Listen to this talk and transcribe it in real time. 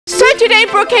today,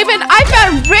 Brookhaven, I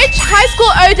found rich high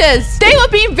school oders. They were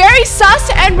being very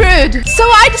sus and rude. So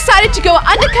I decided to go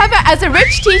undercover as a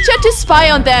rich teacher to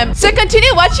spy on them. So continue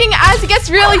watching as it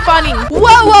gets really funny.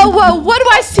 Whoa, whoa, whoa. What do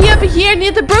I see over here near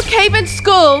the Brookhaven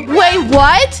school? Wait,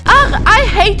 what? Ugh, I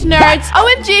hate nerds.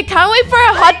 OMG, can't wait for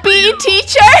a hot PE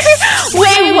teacher.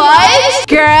 Wait, what?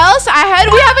 Girls, I heard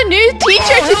we have a new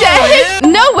teacher today.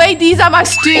 No way, these are my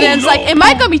students. Like, am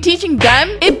I gonna be teaching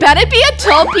them? It better be a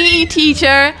tall PE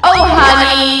teacher. Oh,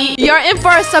 honey, you're in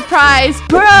for a surprise.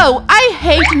 Bro, I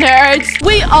hate nerds.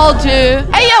 We all do.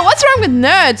 Hey, yo, what's wrong with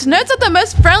nerds? Nerds are the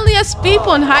most friendliest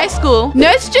people in high school.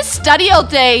 Nerds just study all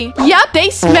day. Yup, they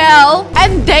smell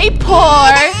and they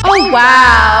pour. Oh,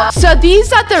 wow. So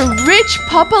these are the rich,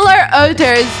 popular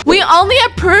odors. We only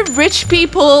approve rich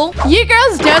people. You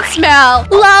girls don't smell.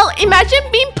 Lol, imagine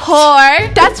being poor.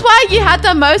 That's why you had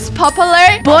the most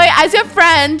popular boy as your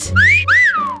friend.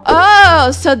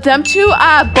 Oh, so them two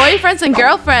are boyfriends and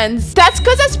girlfriends. That's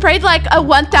because I sprayed like a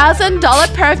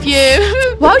 $1,000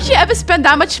 perfume. Why would you ever spend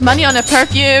that much money on a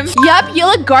perfume? Yup, you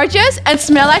look gorgeous and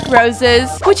smell like roses,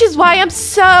 which is why I'm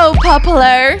so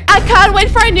popular. I can't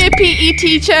wait for a new PE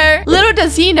teacher. Little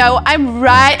does he know, I'm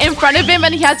right in front of him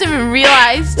and he hasn't even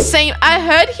realized. Same, I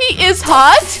heard he is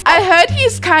hot. I heard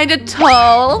he's kind of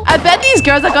tall. I bet these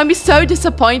girls are gonna be so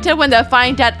disappointed when they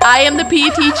find that I am the PE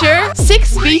teacher.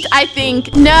 6 feet, I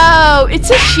think. No, it's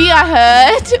a she, I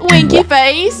heard. Winky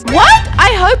face. What?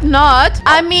 I hope not.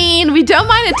 I mean, we don't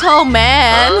mind a tall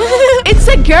man. It's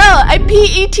a girl, a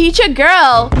PE teacher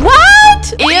girl.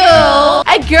 What? Ew.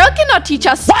 A girl cannot teach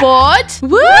us sport.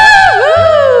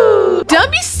 Woo!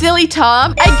 Don't be silly,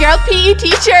 Tom. A girl PE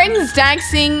teacher and he's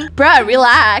dancing. Bruh,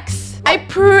 relax. I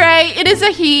pray it is a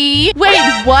he. Wait,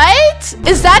 what?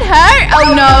 Is that her?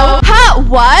 Oh no. Huh?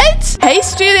 What? Hey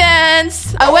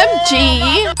students.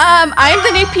 OMG. I'm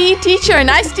the new PE teacher.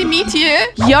 Nice to meet you.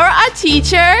 You're a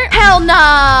teacher? Hell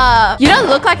nah. You don't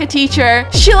look like a teacher.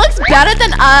 She looks better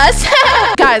than us.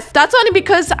 Guys, that's only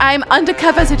because I'm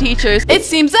undercover as a teacher. It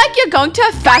seems like you're going to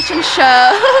a fashion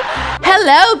show.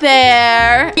 Hello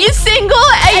there. You single?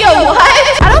 Ayo,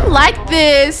 what? I don't like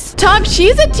this. Tom,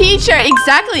 she's a teacher.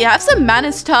 Exactly. Have some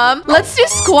manners, Tom. Let's do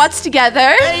squats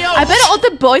together. I bet all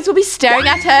the boys will be staring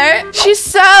at her. She's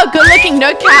so good looking,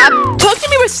 no cap. Talk to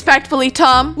me respectfully,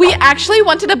 Tom. We actually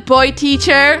wanted a boy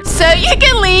teacher, so you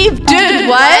can leave. Dude,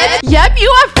 what? Yep, you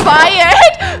are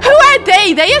fired. Who are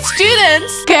they? They are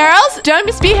students. Girls, don't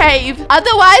misbehave.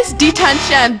 Otherwise,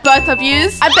 detention, both of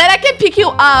yous. I bet I can pick you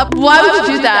up. Why would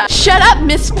you do that? Shut up,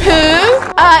 Miss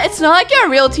Pooh. It's not like you're a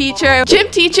real teacher. Gym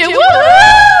teacher.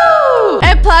 Woohoo!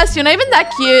 And plus, you're not even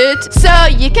that cute, so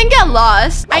you can get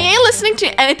lost. I ain't listening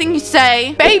to anything you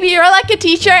say. Baby, you're like a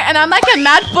teacher and I'm like a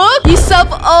math book. You solve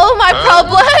all my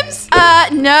problems.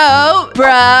 No,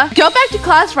 bruh. Go back to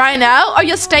class right now or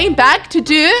you're staying back to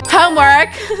do homework.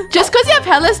 Just because you have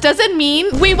hairless doesn't mean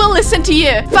we will listen to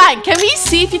you. Fine, can we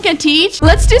see if you can teach?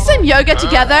 Let's do some yoga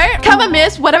together. Come on,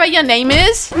 miss, whatever your name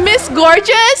is. Miss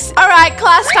Gorgeous. All right,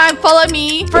 class time, follow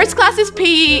me. First class is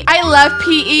PE. I love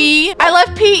PE. I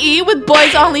love PE with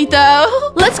boys only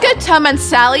though. Let's go, Tom and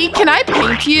Sally. Can I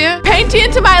paint you? Paint you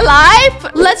into my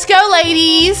life? Let's go,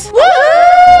 ladies.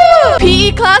 Woo!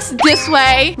 PE class this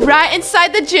way. Right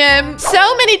inside the gym.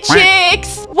 So many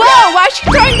chicks. Whoa, why is she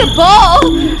throwing the ball?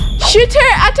 Shoot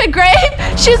her at a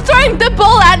grave. She's throwing the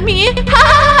ball at me.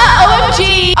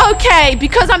 OMG. Okay,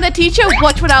 because I'm the teacher,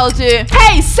 watch what I'll do.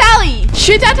 Hey, Sally,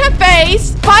 shoot at her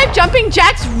face. 5 jumping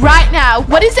jacks right now.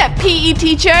 What is that, PE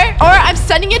teacher? Or I'm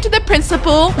sending you to the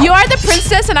principal. You are the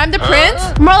princess and I'm the prince.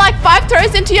 More like 5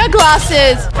 throws into your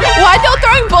glasses. Why are they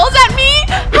throwing balls at me?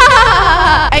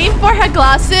 Aim for her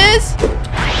glasses.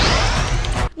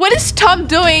 What is Tom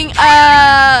doing?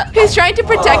 He's trying to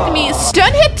protect me.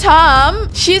 Don't hit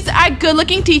Tom. She's a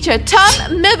good-looking teacher.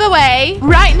 Tom, move away.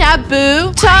 Right now,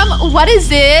 boo. Tom, what is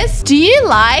this? Do you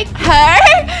like her?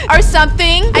 Or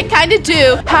something? I kind of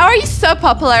do. How are you so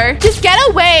popular? Just get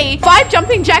away. 5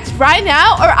 jumping jacks right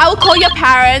now or I will call your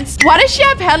parents. Why does she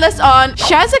have hairless on?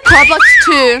 She has a roblox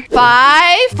too.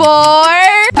 5,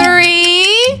 4,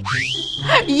 3...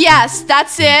 Yes,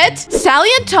 that's it. Sally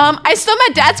and Tom, I stole my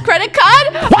dad's credit card.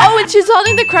 Oh, and she's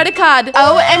holding the credit card.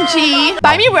 OMG.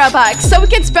 Buy me Robux so we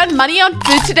can spend money on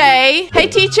food today. Hey,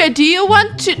 teacher, do you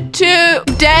want to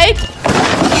date?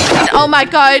 Oh my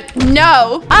god,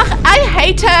 no. Ugh, I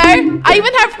hate her. I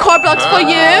even have core blocks for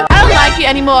you. I don't like you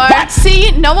anymore.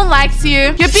 See, no one likes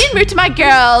you. You're being rude to my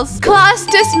girls. Class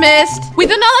dismissed. We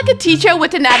do not like a teacher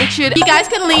with an attitude. You guys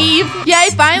can leave. Yay,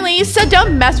 finally. So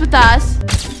don't mess with us.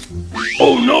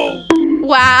 Oh no!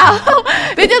 Wow,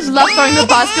 they just love throwing the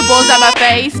basketballs at my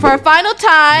face. For a final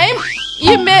time,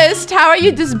 you missed. How are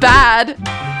you this bad?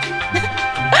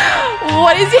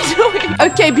 What is he doing?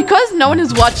 Okay, because no one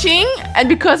is watching and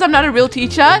because I'm not a real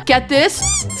teacher, get this,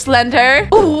 Slender.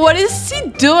 What is he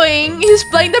doing? He's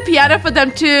playing the piano for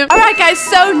them too. All right, guys,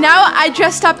 so now I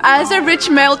dressed up as a rich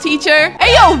male teacher.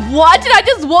 Hey, yo, what did I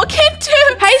just walk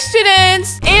into? Hey,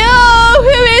 students. Ew,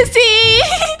 who is he?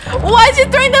 Why is he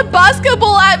throwing the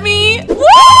basketball at me? Woo!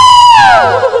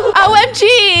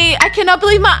 OMG, I cannot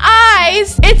believe my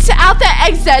eyes. It's out the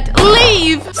exit.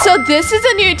 Leave. So this is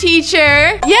a new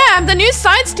teacher. Yeah, I'm the new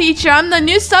science teacher. I'm the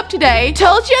new sub today.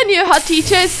 Told you a new hot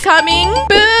teacher is coming.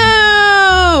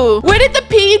 Boo! Where did the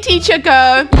PE teacher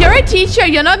go? You're a teacher.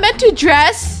 You're not meant to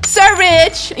dress so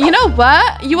rich. You know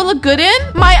what? You will look good in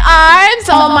my arms.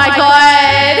 Oh my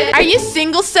god. Are you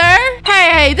single, sir?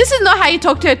 Hey, this is not how you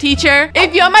talk to a teacher.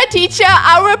 If you're my teacher,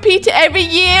 I'll repeat every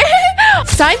year.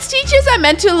 Science teachers are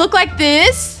meant to look like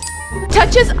this.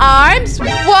 Touch his arms.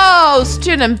 Whoa,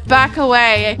 student, back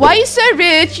away. Why are you so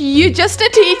rich? You just a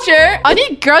teacher.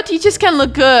 Only girl teachers can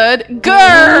look good.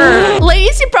 Girl.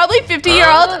 Ladies, you're probably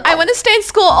 50-year-old. I want to stay in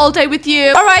school all day with you.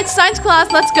 All right, science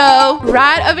class, let's go.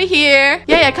 Right over here.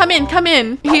 Yeah, come in, come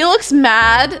in. He looks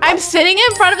mad. I'm sitting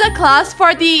in front of the class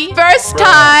for the first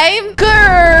time.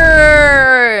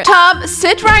 Girl. Tom,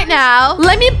 sit right now.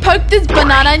 Let me poke this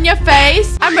banana in your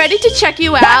face. I'm ready to check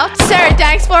you out. Sir,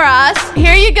 thanks for us.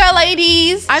 Here you go,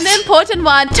 ladies. I'm the important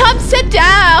one. Tom, sit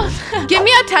down. Give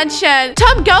me attention.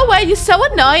 Tom, go away. You're so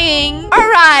annoying. All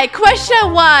right,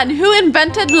 question 1. Who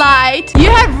invented light? You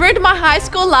have ruined my high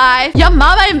school life. Your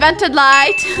mama invented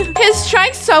light. He's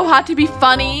trying so hard to be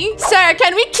funny. Sir,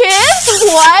 can we kiss?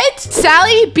 What?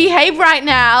 Sally, behave right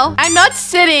now. I'm not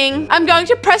sitting. I'm going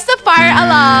to press the fire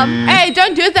alarm. Hey,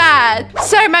 don't do that.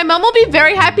 Sir, my mom will be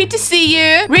very happy to see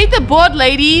you. Read the board,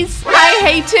 ladies. I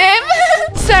hate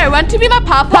him. Sir, want to be my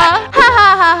papa? Ha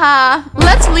ha ha ha.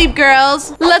 Let's leave,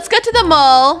 girls. Let's go to the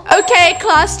mall. Okay,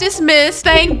 class dismissed.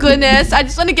 Thank goodness. I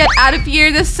just want to get out of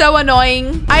here. This is so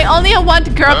annoying. I only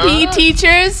want girl PE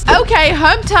teachers. Okay,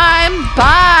 home time.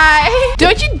 Bye.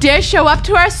 Don't you dare show up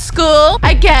to our school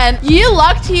again. You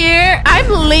locked here. I'm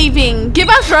leaving. Give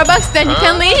us Robux, then you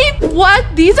can leave. What?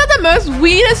 These are the most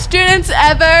weirdest students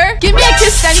ever. Give me a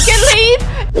kiss, then you can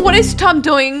leave. What is Tom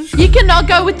doing? You cannot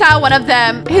go without one of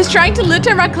them. He's trying to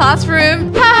litter my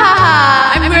classroom. Ha ha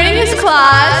ha. I'm ruining his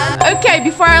class. Okay,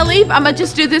 before I leave, I'm gonna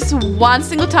just do this one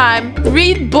single time.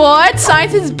 Read board.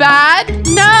 Science is bad.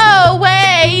 No,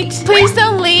 wait. Please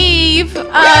don't leave.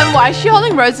 Why is she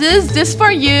holding roses? This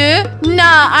for you?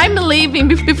 Nah, I'm leaving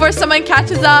before someone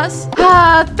catches us.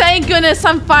 Thank goodness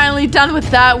I'm finally done with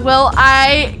that. Well,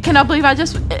 I cannot believe I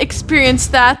just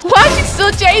experienced that. Why is she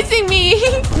still chasing me?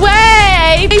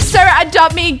 Wait. Hey, sir,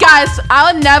 adopt me. Guys,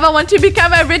 I'll never want to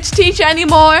become a rich teacher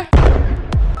anymore.